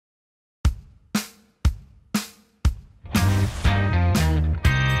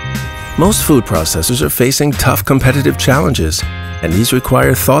Most food processors are facing tough competitive challenges, and these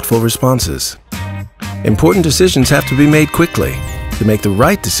require thoughtful responses. Important decisions have to be made quickly. To make the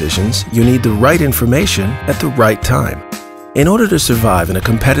right decisions, you need the right information at the right time. In order to survive in a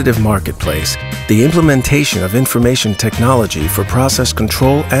competitive marketplace, the implementation of information technology for process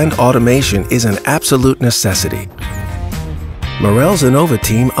control and automation is an absolute necessity. Marel's Innova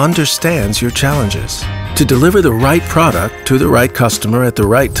team understands your challenges. To deliver the right product to the right customer at the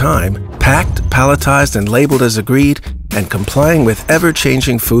right time, packed, palletized, and labeled as agreed, and complying with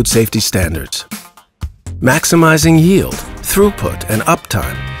ever-changing food safety standards. Maximizing yield, throughput, and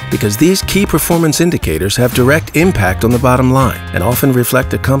uptime, because these key performance indicators have direct impact on the bottom line and often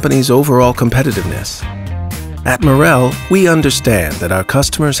reflect a company's overall competitiveness. At Marel, we understand that our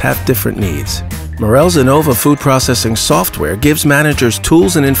customers have different needs. Marel's Innova food processing software gives managers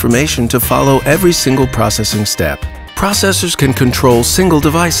tools and information to follow every single processing step. Processors can control single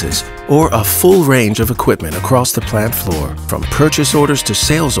devices or a full range of equipment across the plant floor, from purchase orders to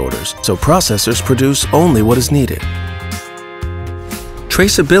sales orders, so processors produce only what is needed.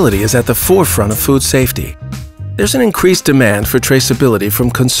 Traceability is at the forefront of food safety. There's an increased demand for traceability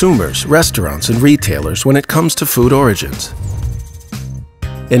from consumers, restaurants, and retailers when it comes to food origins.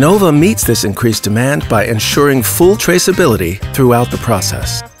 Innova meets this increased demand by ensuring full traceability throughout the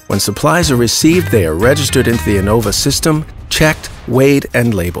process. When supplies are received, they are registered into the Innova system, checked, weighed,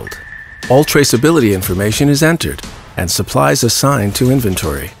 and labeled. All traceability information is entered, and supplies assigned to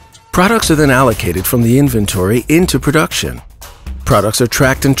inventory. Products are then allocated from the inventory into production. Products are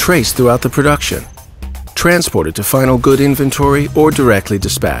tracked and traced throughout the production, transported to final good inventory, or directly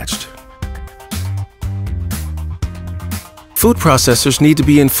dispatched. Food processors need to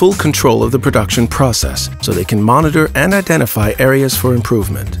be in full control of the production process so they can monitor and identify areas for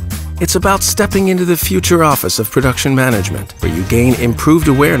improvement. It's about stepping into the future office of production management, where you gain improved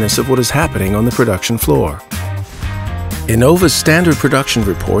awareness of what is happening on the production floor. Innova's standard production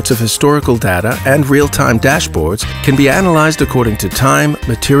reports of historical data and real-time dashboards can be analyzed according to time,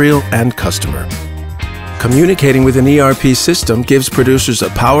 material, and customer. Communicating with an ERP system gives producers a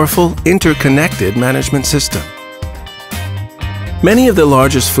powerful, interconnected management system. Many of the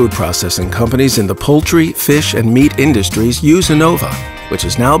largest food processing companies in the poultry, fish, and meat industries use Innova, which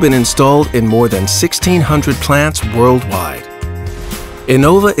has now been installed in more than 1,600 plants worldwide.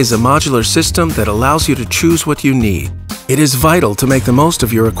 Innova is a modular system that allows you to choose what you need. It is vital to make the most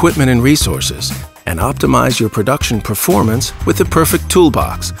of your equipment and resources and optimize your production performance with the perfect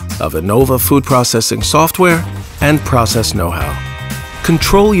toolbox of Innova food processing software and process know-how.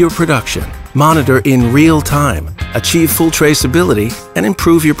 Control your production, monitor in real time, achieve full traceability, and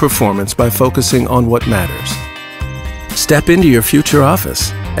improve your performance by focusing on what matters. Step into your future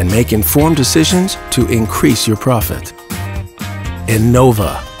office and make informed decisions to increase your profit.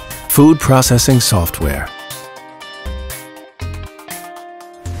 Innova, food processing software.